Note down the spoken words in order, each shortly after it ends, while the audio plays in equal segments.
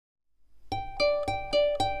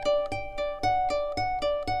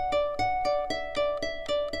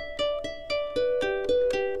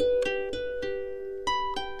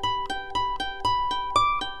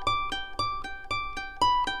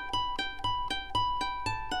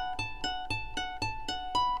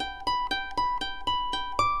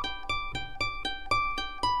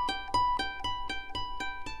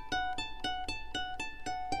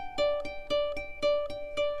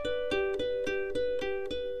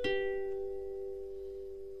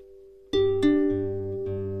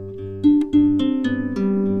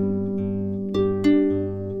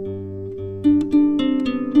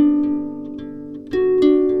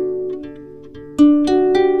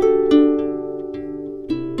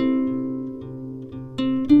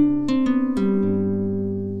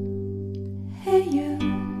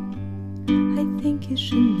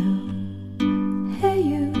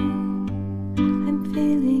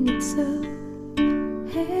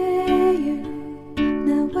Hey you,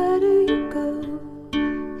 now where do you go?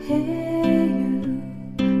 Hey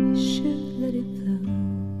you should let it flow.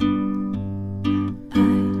 I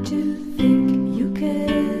do think you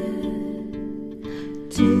care.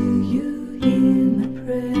 Do you hear my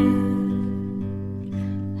prayer?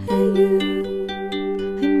 Hey you,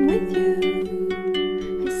 I'm with you.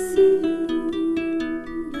 I see you,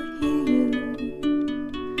 I hear you.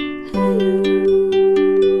 Hey you.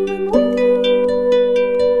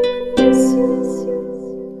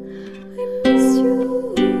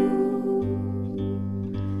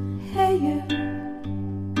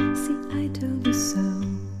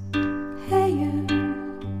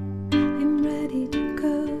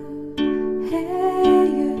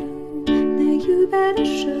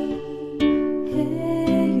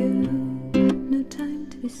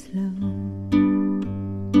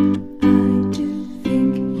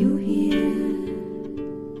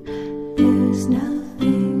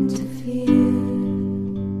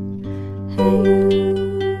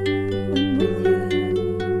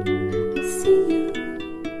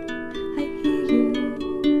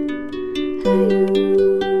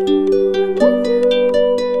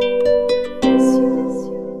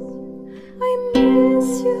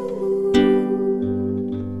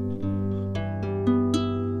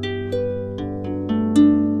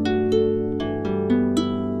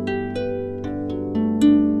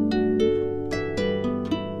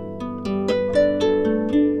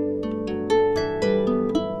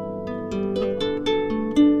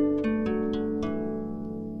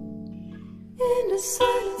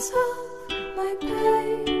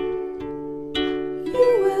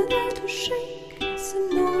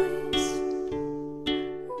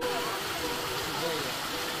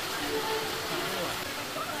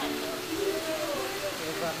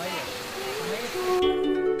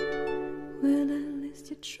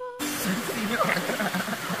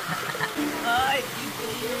 Ai, que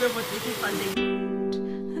incrível, eu vou ter que fazer.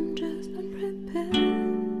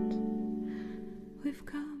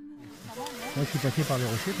 Moi je suis passé par les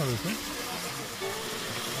rochers, par le fond.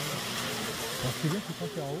 Alors ce qui est bien, c'est quand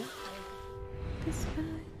tu es en haut.